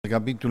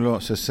capítulo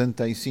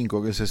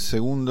 65, que es el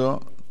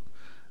segundo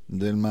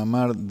del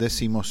Mamar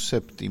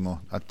 17,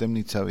 Atem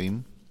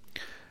Nitzavim,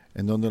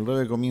 en donde el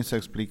Rebbe comienza a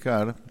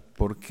explicar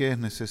por qué es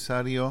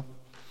necesario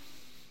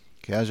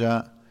que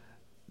haya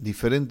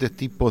diferentes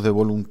tipos de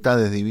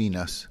voluntades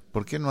divinas.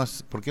 ¿Por qué no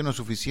es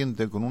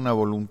suficiente con una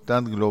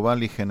voluntad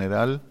global y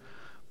general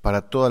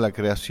para toda la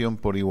creación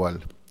por igual?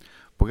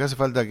 Porque hace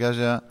falta que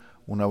haya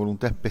una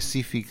voluntad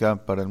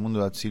específica para el mundo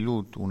de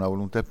Atzilut, una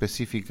voluntad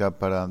específica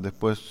para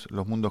después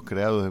los mundos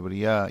creados de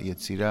Briá y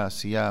Yetzirá,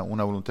 Siyá,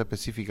 una voluntad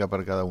específica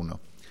para cada uno.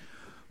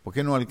 ¿Por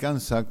qué no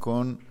alcanza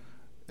con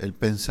el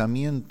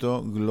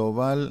pensamiento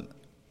global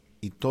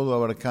y todo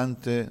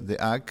abarcante de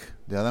Ak,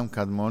 de Adam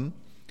Kadmon,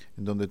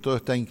 en donde todo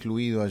está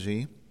incluido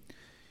allí,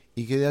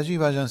 y que de allí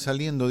vayan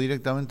saliendo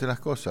directamente las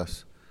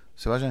cosas,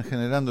 se vayan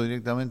generando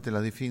directamente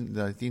las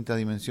distintas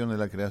dimensiones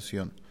de la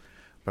creación?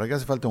 ¿Para qué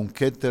hace falta un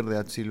Keter de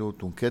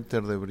Atzilut, un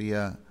Keter de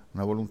Briá,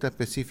 una voluntad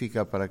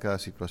específica para cada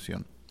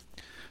situación?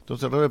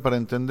 Entonces, Rebbe, para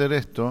entender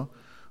esto,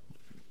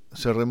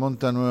 se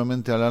remonta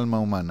nuevamente al alma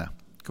humana.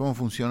 ¿Cómo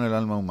funciona el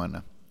alma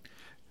humana?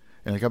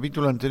 En el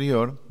capítulo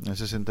anterior, en el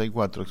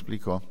 64,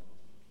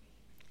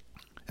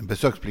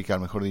 empezó a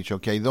explicar, mejor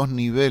dicho, que hay dos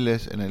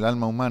niveles en el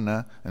alma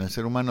humana, en el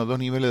ser humano, dos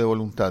niveles de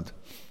voluntad.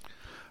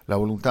 La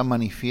voluntad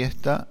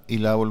manifiesta y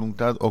la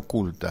voluntad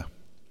oculta.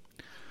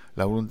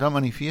 La voluntad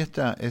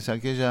manifiesta es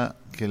aquella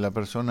que la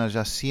persona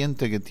ya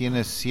siente que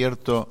tiene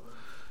cierta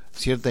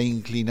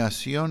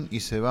inclinación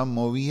y se va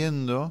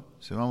moviendo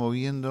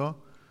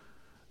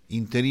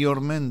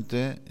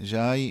interiormente,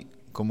 ya hay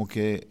como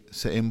que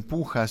se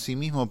empuja a sí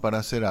mismo para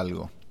hacer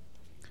algo.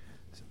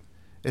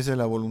 Esa es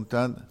la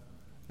voluntad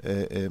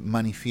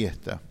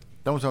manifiesta.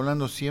 Estamos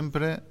hablando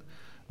siempre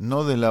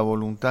no de la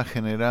voluntad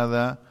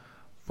generada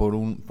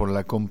por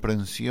la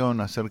comprensión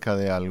acerca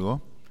de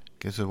algo,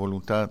 que eso es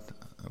voluntad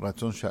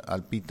Ratzon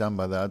al Pitam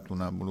Badat,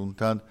 una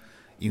voluntad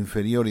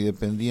inferior y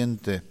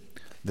dependiente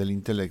del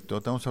intelecto.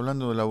 Estamos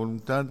hablando de la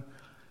voluntad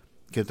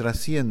que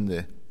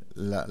trasciende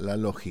la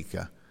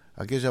lógica,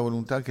 aquella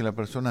voluntad que la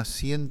persona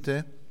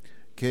siente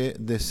que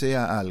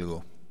desea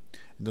algo.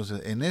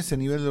 Entonces, en ese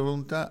nivel de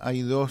voluntad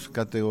hay dos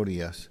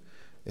categorías.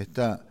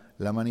 Está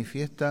la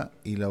manifiesta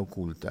y la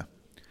oculta.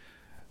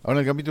 Ahora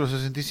en el capítulo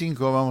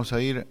 65 vamos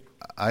a ir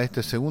a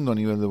este segundo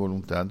nivel de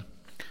voluntad,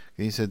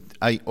 que dice,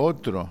 hay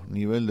otro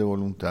nivel de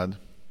voluntad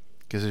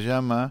que se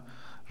llama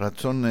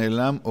Ratzon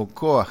Ne'elam o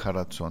Koach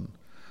HaRatzon.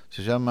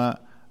 Se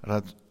llama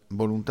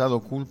voluntad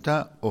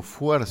oculta o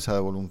fuerza de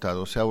voluntad,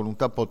 o sea,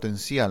 voluntad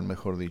potencial,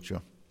 mejor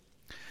dicho.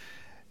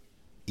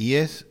 Y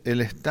es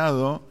el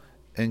estado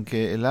en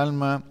que el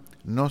alma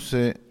no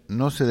se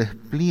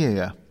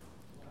despliega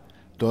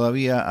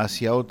todavía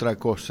hacia otra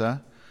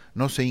cosa,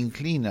 no se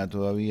inclina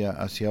todavía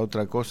hacia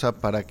otra cosa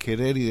para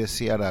querer y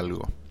desear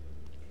algo.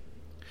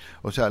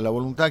 O sea, la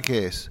voluntad,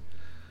 ¿qué es?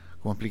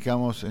 Como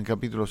explicamos en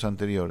capítulos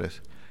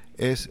anteriores,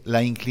 es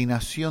la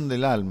inclinación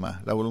del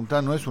alma. La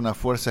voluntad no es una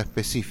fuerza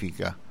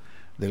específica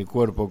del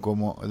cuerpo,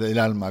 como del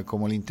alma,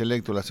 como el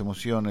intelecto, las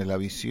emociones, la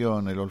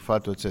visión, el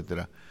olfato,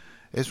 etc.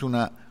 Es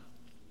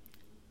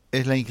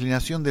la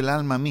inclinación del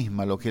alma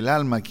misma, lo que el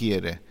alma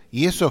quiere,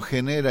 y eso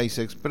genera y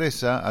se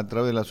expresa a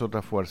través de las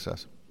otras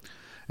fuerzas.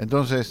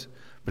 Entonces,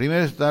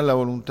 primero está la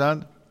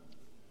voluntad,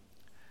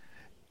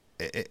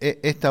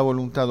 esta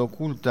voluntad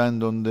oculta en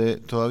donde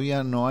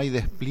todavía no hay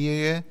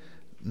despliegue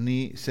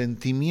ni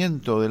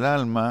sentimiento del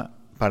alma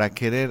para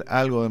querer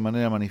algo de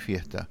manera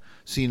manifiesta,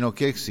 sino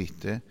que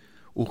existe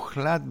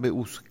Uchlat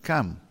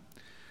Beuskam,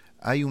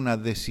 hay una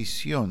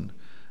decisión,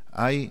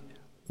 hay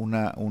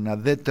una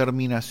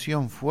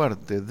determinación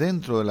fuerte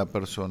dentro de la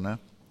persona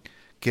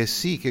que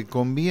sí, que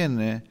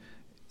conviene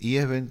y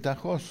es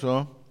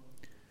ventajoso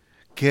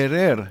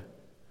querer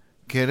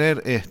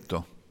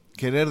esto,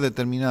 querer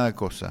determinada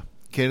cosa,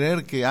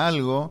 querer que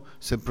algo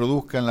se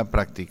produzca en la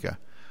práctica.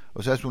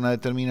 O sea, es una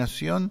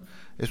determinación,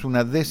 es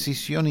una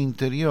decisión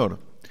interior,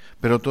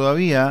 pero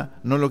todavía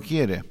no lo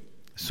quiere.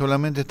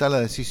 Solamente está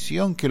la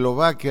decisión que lo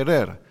va a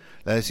querer,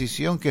 la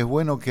decisión que es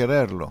bueno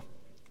quererlo.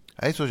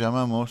 A eso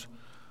llamamos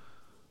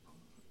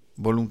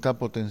voluntad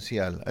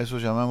potencial, a eso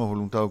llamamos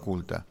voluntad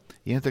oculta.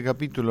 Y en este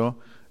capítulo,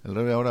 el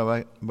Rebbe ahora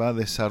va a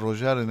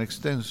desarrollar en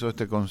extenso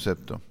este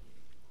concepto.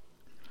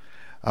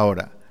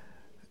 Ahora,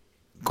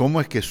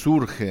 ¿cómo es que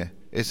surge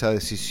esa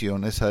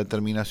decisión, esa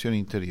determinación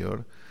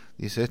interior?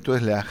 Dice, esto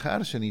es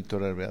leahar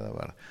shenitorer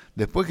be'adavar.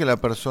 Después que la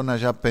persona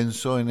ya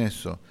pensó en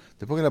eso,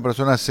 después que la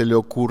persona se le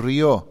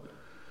ocurrió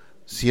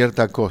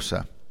cierta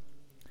cosa,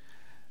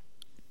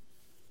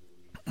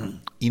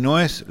 y no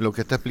es lo que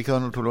está explicado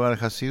en otro lugar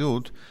de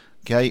Hasidut,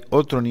 que hay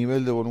otro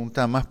nivel de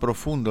voluntad más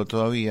profundo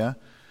todavía,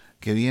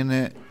 que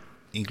viene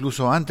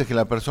incluso antes que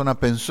la persona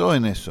pensó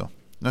en eso.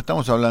 No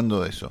estamos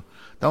hablando de eso.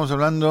 Estamos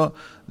hablando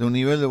de un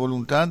nivel de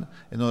voluntad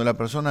en donde la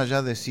persona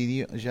ya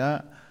decidió,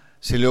 ya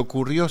se le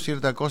ocurrió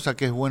cierta cosa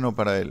que es bueno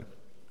para él.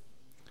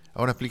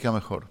 Ahora explica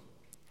mejor.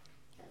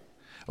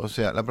 O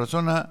sea, la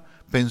persona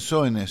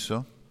pensó en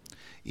eso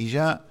y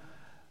ya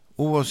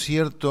hubo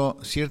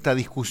cierta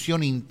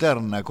discusión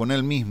interna con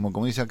él mismo,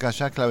 como dice acá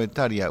ya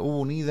clavetaria, hubo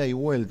una ida y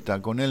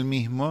vuelta con él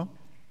mismo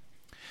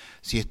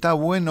si está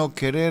bueno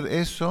querer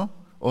eso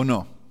o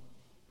no.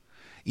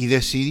 Y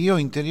decidió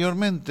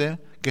interiormente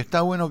que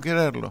está bueno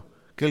quererlo,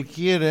 que él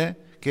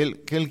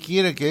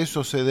quiere que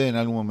eso se dé en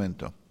algún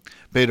momento.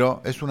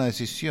 Pero es una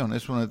decisión,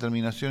 es una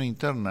determinación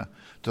interna.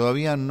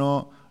 Todavía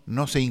no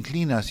se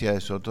inclina hacia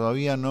eso,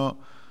 todavía no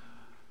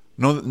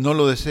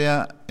lo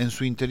desea en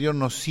su interior,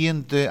 no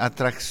siente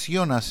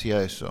atracción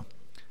hacia eso.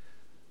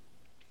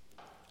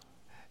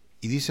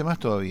 Y dice más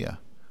todavía,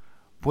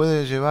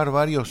 puede llevar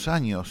varios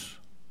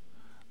años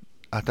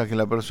hasta que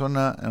la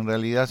persona en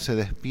realidad se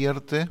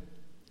despierte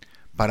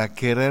para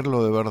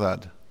quererlo de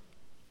verdad.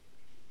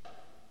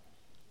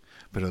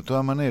 Pero de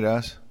todas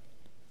maneras,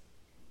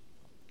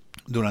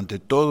 durante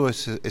todo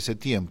ese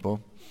tiempo,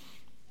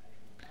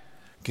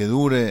 que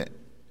dure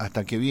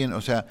hasta que viene,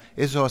 o sea,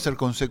 eso va a ser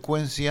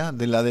consecuencia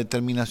de la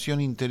determinación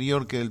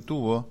interior que él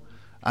tuvo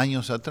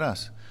años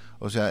atrás.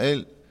 O sea,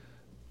 él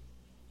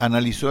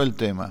analizó el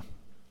tema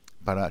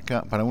para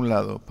acá, para un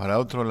lado, para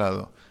otro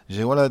lado,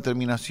 llegó a la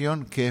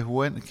determinación que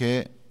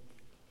que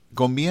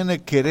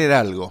conviene querer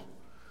algo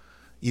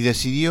y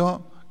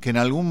decidió que en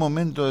algún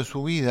momento de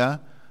su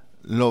vida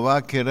lo va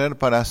a querer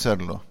para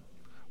hacerlo.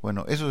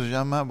 Bueno, eso se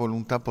llama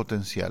voluntad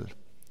potencial,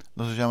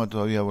 no se llama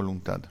todavía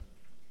voluntad.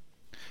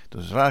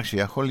 Entonces, Rashi,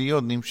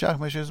 Aholiot, Nimshach,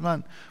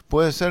 Meshezman,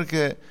 puede ser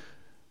que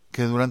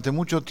durante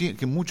mucho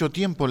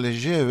tiempo le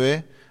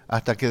lleve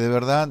hasta que de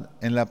verdad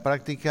en la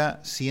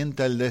práctica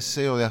sienta el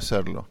deseo de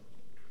hacerlo.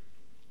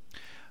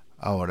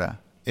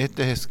 Ahora,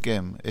 este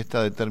esquema,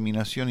 esta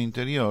determinación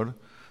interior,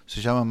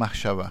 se llama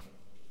Machshava,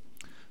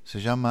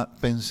 se llama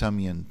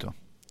pensamiento.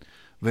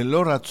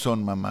 Velo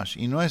ratzon mamash,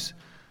 y no es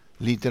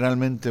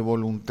literalmente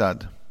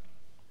voluntad,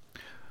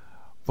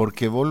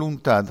 porque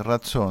voluntad,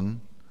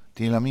 ratzon,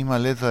 tiene la misma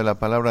letra de la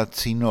palabra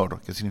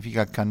tzinor, que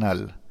significa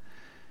canal.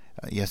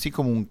 Y así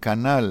como un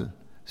canal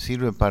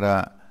sirve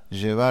para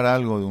llevar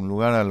algo de un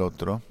lugar al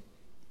otro,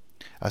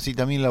 así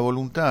también la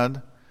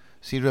voluntad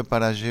sirve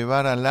para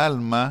llevar al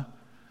alma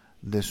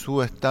de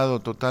su estado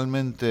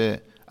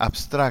totalmente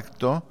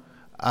abstracto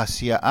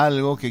hacia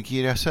algo que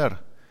quiere hacer.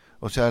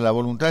 O sea, la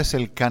voluntad es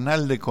el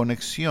canal de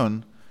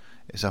conexión,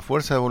 esa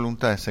fuerza de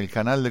voluntad es el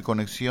canal de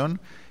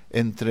conexión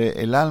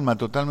entre el alma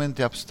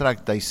totalmente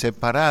abstracta y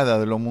separada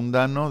de lo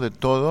mundano, de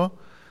todo,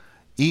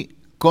 y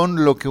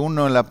con lo que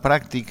uno en la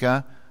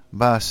práctica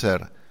va a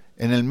hacer.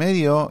 En el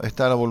medio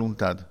está la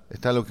voluntad,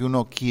 está lo que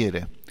uno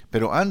quiere,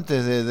 pero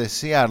antes de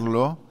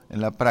desearlo en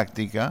la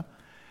práctica,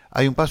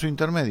 hay un paso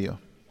intermedio,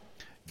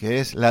 que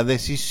es la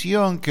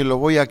decisión que lo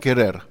voy a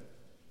querer.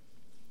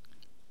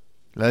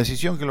 La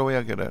decisión que lo voy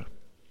a querer.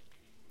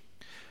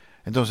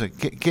 Entonces,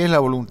 ¿qué es la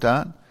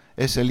voluntad?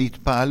 Es el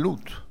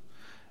itpa'alut.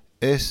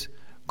 Es,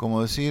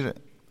 como decir,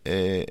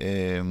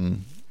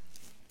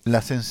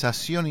 la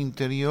sensación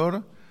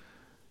interior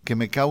que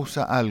me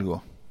causa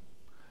algo.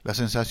 La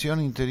sensación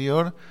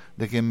interior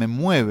de que me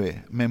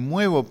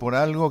muevo por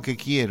algo que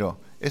quiero.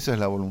 Esa es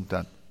la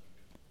voluntad.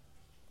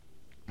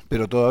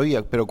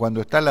 Pero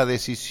cuando está la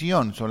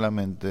decisión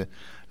solamente,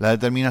 la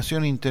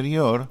determinación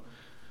interior,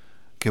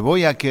 que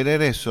voy a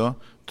querer eso,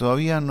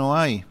 todavía no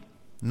hay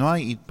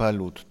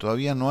itpalut,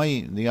 todavía no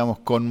hay, digamos,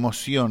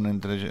 conmoción,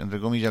 entre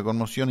comillas,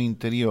 conmoción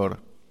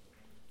interior,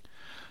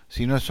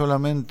 sino es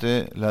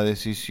solamente la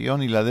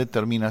decisión y la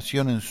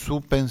determinación en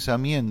su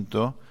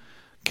pensamiento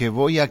que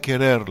voy a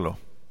quererlo.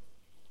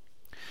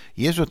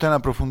 Y eso está en la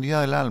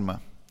profundidad del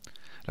alma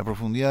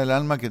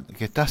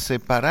que está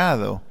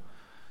separado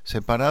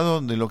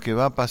de lo que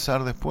va a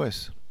pasar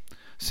después,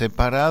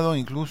 separado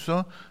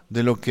incluso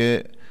de lo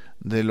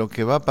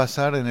que va a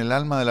pasar en el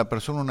alma de la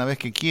persona una vez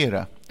que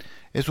quiera.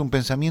 Es un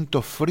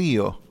pensamiento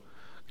frío.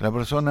 La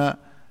persona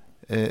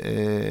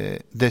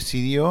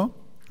decidió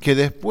que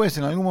después,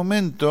 en algún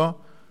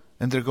momento,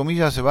 entre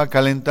comillas, se va a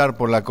calentar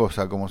por la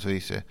cosa, como se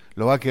dice.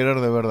 Lo va a querer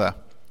de verdad.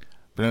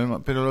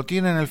 Pero lo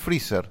tiene en el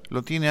freezer,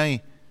 lo tiene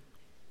ahí.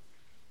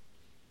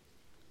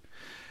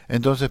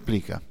 Entonces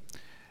explica.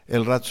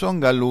 El ratzon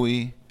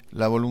galui,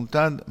 la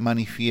voluntad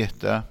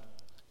manifiesta,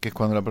 que es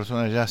cuando la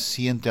persona ya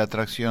siente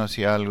atracción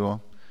hacia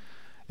algo,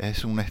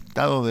 es un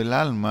estado del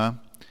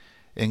alma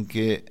en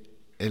que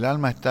el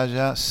alma está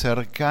ya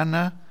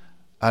cercana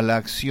a la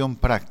acción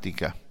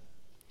práctica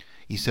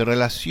y se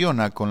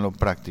relaciona con lo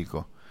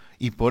práctico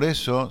y por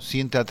eso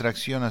siente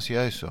atracción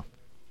hacia eso.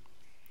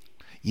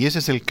 Y ese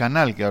es el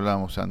canal que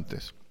hablábamos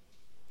antes.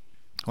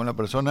 Cuando la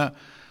persona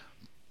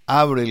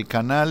abre el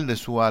canal de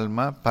su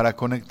alma para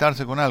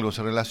conectarse con algo,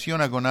 se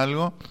relaciona con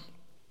algo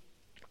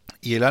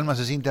y el alma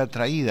se siente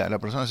atraída, la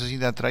persona se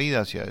siente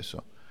atraída hacia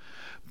eso.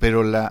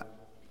 Pero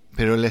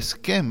el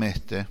esquema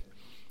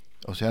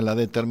o sea, la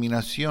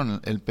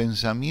determinación, el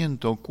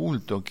pensamiento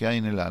oculto que hay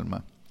en el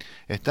alma,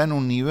 está en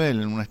un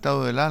nivel, en un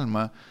estado del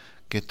alma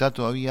que está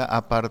todavía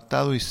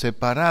apartado y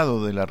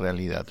separado de la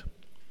realidad.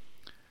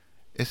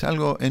 Es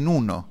algo en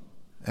uno,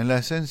 en la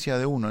esencia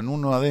de uno, en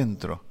uno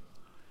adentro.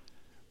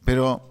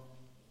 Pero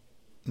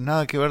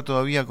nada que ver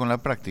todavía con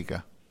la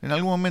práctica. En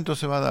algún momento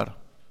se va a dar.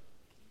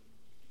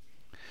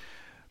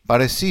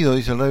 Parecido,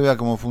 dice el Rebbe, a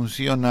cómo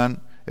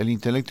funcionan el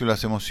intelecto y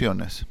las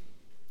emociones.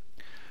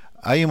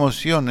 Hay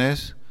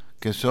emociones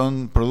que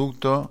son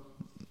producto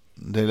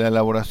de la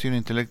elaboración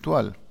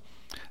intelectual.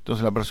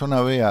 Entonces la persona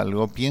ve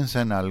algo,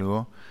 piensa en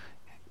algo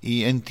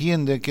y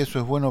entiende que eso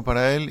es bueno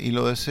para él y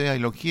lo desea y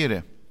lo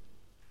quiere.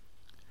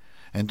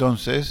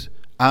 Entonces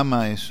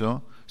ama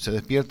eso, se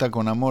despierta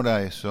con amor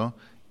a eso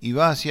y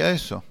va hacia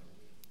eso.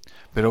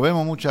 Pero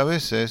vemos muchas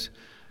veces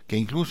que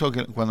incluso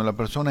cuando la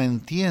persona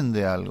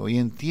entiende algo y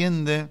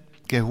entiende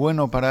que es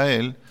bueno para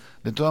él,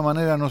 de todas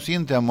maneras no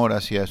siente amor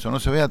hacia eso, no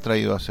se ve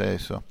atraído hacia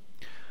eso.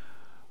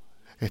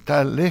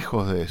 Está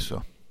lejos de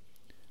eso.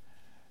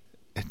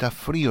 Está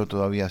frío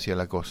todavía hacia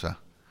la cosa.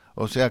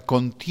 O sea,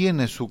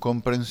 contiene su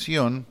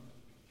comprensión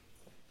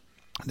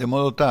de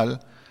modo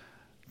tal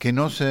que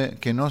no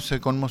se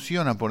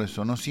conmociona por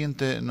eso, no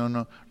siente,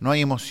 no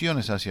hay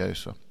emociones hacia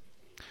eso.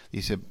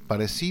 Dice,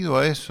 parecido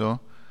a eso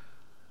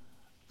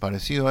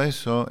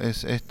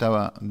es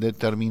esta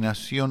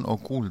determinación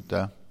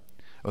oculta,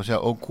 o sea,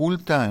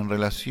 oculta en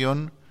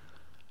relación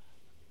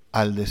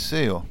al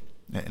deseo,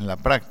 en la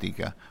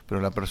práctica,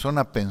 pero la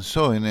persona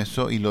pensó en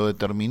eso y lo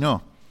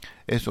determinó.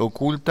 Es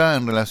oculta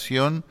en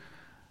relación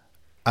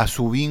a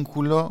su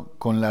vínculo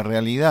con la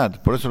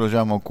realidad, por eso lo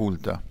llamo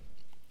oculta.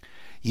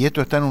 Y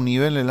esto está en un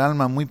nivel del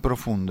alma muy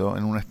profundo,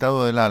 en un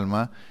estado del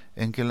alma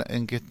en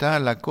que está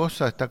la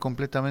cosa está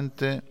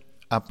completamente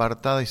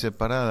apartada y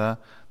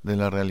separada de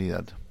la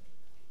realidad.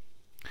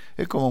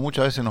 Es como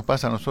muchas veces nos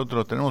pasa a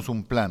nosotros, tenemos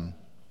un plan.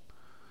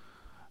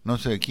 No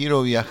sé,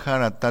 quiero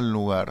viajar a tal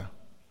lugar.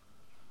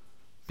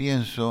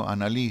 Pienso,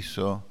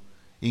 analizo,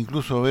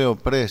 incluso veo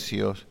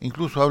precios,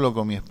 incluso hablo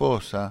con mi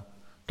esposa,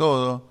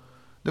 todo.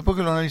 Después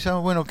que lo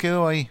analizamos, bueno,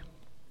 quedó ahí.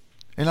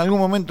 En algún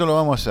momento lo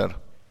vamos a hacer.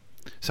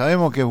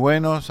 Sabemos que es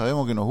bueno,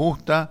 sabemos que nos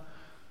gusta,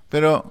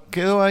 pero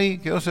quedó ahí,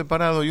 quedó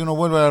separado y uno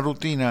vuelve a la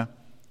rutina.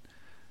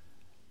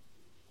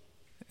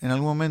 En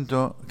algún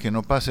momento que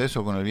no pase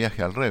eso con el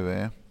viaje al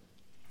Rebbe,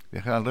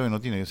 Viajar al Rebbe no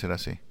tiene que ser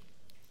así.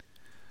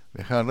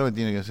 Viajar al Rebbe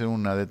tiene que ser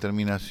una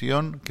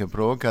determinación que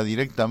provoca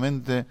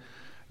directamente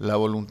la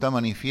voluntad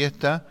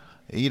manifiesta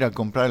e ir a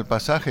comprar el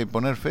pasaje y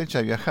poner fecha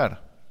y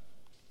viajar.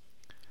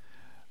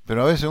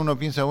 Pero a veces uno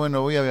piensa,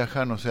 bueno, voy a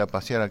viajar, no sé, a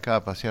pasear acá,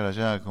 a pasear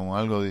allá, como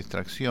algo de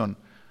distracción.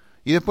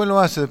 Y después lo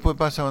hace, después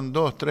pasan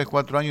 2, 3,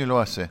 4 años y lo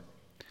hace.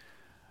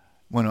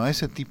 Bueno, a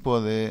ese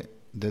tipo de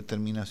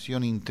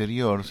determinación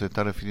interior se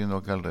está refiriendo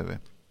acá al Rebbe.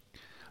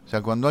 O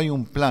sea, cuando hay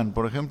un plan,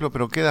 por ejemplo,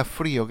 pero queda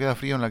frío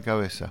en la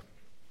cabeza.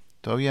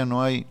 Todavía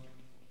no hay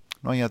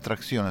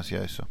atracción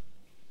hacia eso.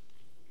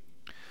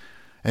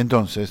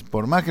 Entonces,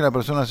 por más que la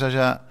persona se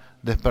haya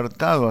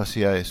despertado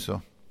hacia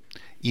eso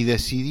y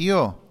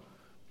decidió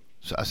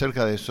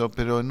acerca de eso,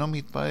 pero no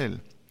mitpa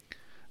él.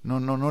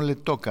 No le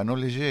toca, no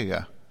le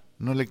llega,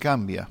 no le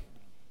cambia.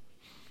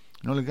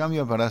 No le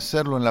cambia para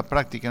hacerlo en la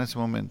práctica en ese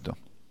momento.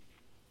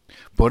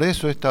 Por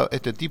eso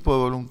este tipo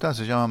de voluntad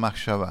se llama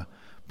machshava,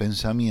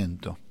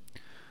 pensamiento.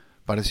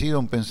 Parecido a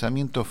un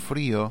pensamiento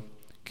frío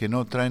que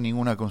no trae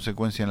ninguna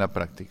consecuencia en la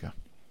práctica.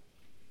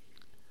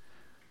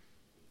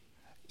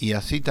 Y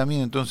así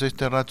también entonces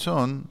este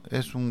razón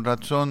es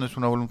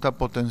una voluntad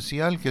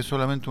potencial que es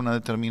solamente una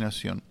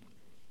determinación.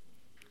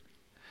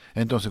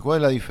 Entonces, ¿cuál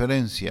es la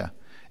diferencia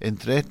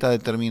entre esta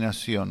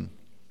determinación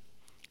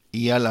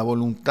y a la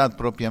voluntad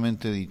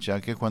propiamente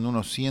dicha, que es cuando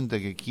uno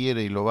siente que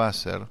quiere y lo va a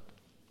hacer?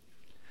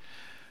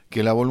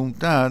 Que la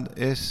voluntad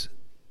es,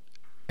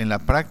 en la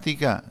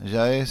práctica,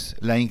 ya es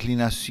la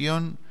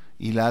inclinación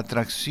y la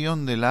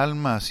atracción del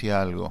alma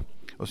hacia algo.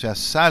 O sea,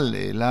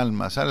 sale el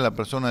alma, sale la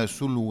persona de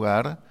su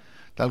lugar,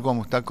 tal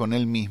como está con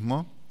él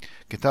mismo,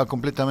 que estaba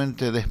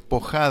completamente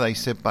despojada y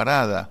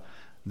separada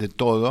de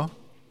todo,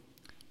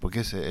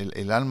 porque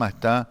el alma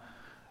está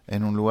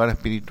en un lugar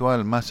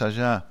espiritual más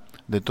allá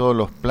de todos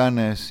los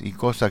planes y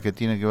cosas que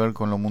tienen que ver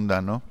con lo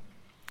mundano.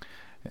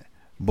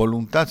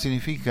 Voluntad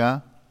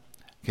significa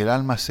que el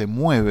alma se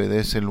mueve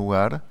de ese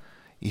lugar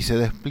y se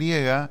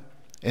despliega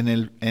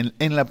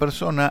en la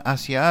persona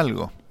hacia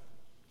algo,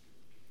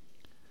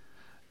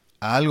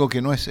 a algo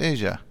que no es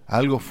ella, a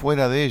algo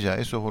fuera de ella.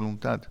 Eso es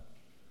voluntad.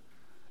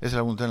 Esa es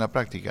la voluntad en la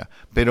práctica.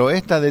 Pero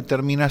esta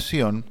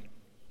determinación,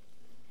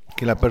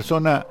 que la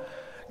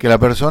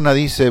persona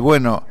dice,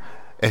 bueno,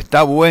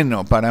 está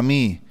bueno para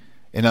mí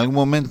en algún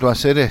momento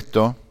hacer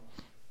esto,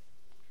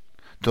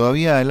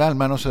 todavía el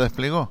alma no se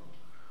desplegó.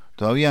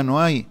 Todavía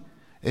no hay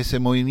ese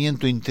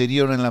movimiento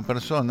interior en la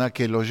persona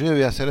que lo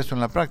lleve a hacer eso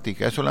en la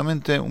práctica. Es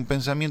solamente un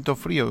pensamiento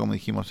frío, como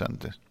dijimos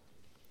antes,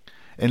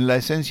 en la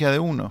esencia de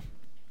uno.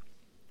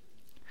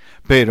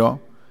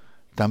 Pero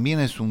también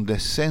es un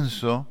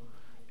descenso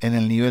en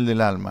el nivel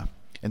del alma.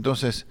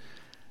 Entonces,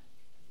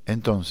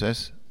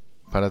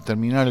 para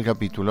terminar el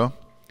capítulo,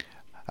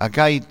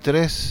 acá hay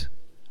tres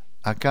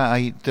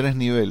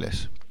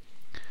niveles,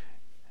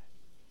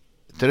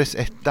 3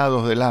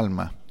 estados del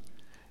alma.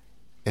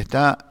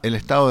 Está el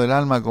estado del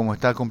alma como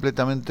está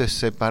completamente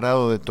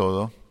separado de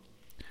todo,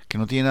 que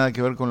no tiene nada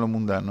que ver con lo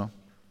mundano.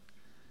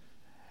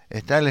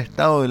 Está el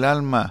estado del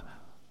alma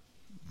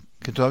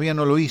que todavía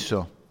no lo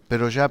hizo,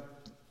 pero ya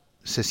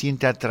se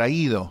siente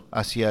atraído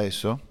hacia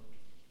eso.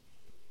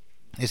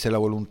 Esa es la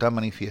voluntad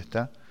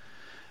manifiesta.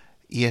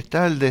 y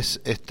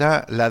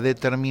está la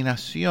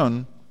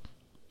determinación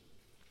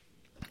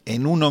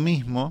en uno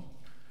mismo,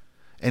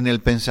 en el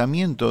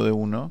pensamiento de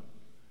uno,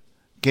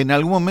 que en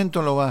algún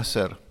momento lo va a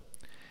hacer.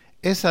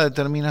 Esa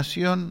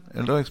determinación,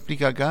 el Rebbe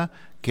explica acá,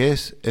 que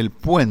es el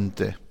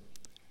puente,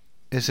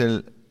 es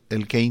el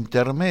que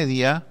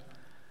intermedia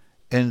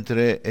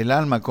entre el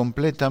alma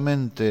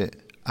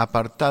completamente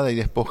apartada y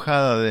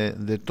despojada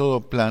de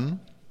todo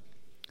plan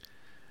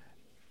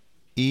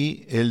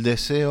y el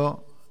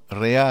deseo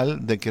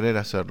real de querer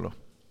hacerlo.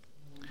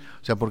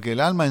 O sea, porque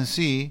el alma en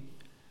sí,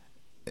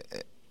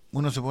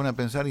 uno se pone a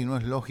pensar y no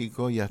es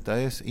lógico y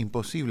hasta es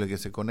imposible que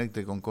se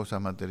conecte con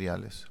cosas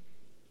materiales.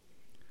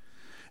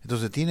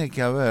 Entonces tiene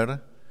que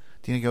haber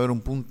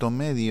un punto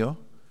medio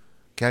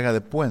que haga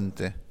de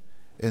puente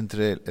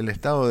entre el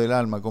estado del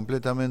alma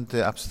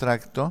completamente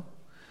abstracto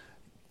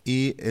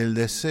y el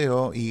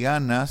deseo y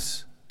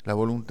ganas, la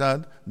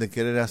voluntad de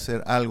querer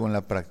hacer algo en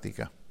la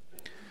práctica.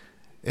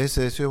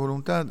 Ese deseo de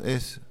voluntad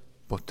es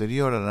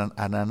posterior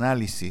al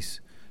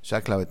análisis,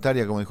 ya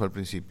clavetaria, como dijo al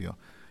principio.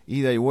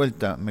 Ida y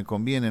vuelta, me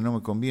conviene, no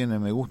me conviene,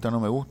 me gusta, no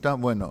me gusta.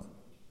 Bueno,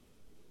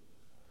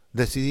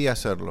 decidí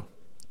hacerlo,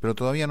 pero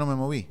todavía no me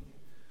moví.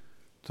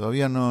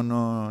 Todavía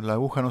no, la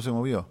aguja no se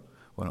movió.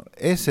 Bueno,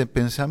 ese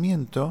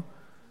pensamiento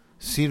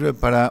sirve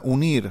para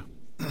unir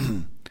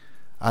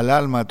al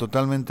alma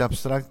totalmente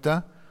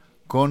abstracta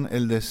con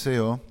el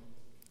deseo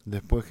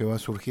después que va a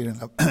surgir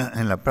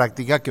en la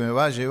práctica, que me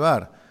va a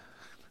llevar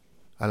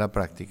a la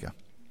práctica.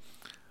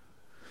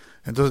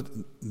 Entonces,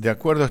 de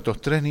acuerdo a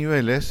estos tres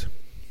niveles,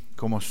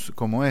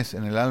 como es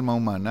en el alma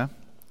humana,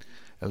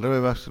 el Rebbe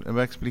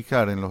va a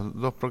explicar en los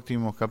dos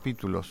próximos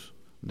capítulos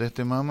de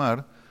este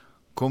mamar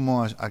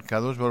cómo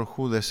Akadosh Baruj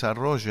Hu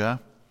desarrolla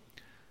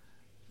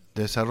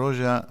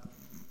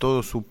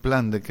todo su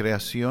plan de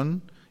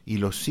creación y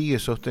lo sigue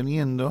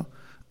sosteniendo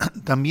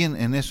también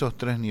en esos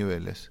tres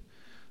niveles.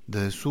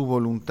 Desde su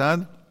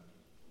voluntad,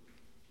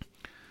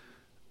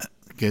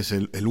 que es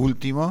el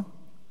último,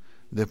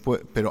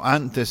 después, pero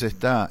antes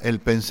está el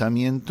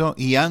pensamiento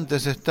y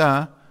antes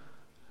está,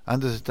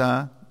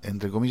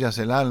 entre comillas,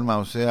 el alma,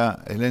 o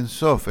sea, el En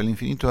Sof, el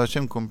infinito de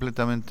Hashem,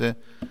 completamente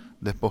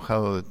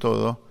despojado de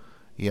todo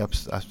y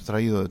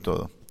abstraído de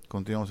todo.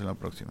 Continuamos en la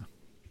próxima.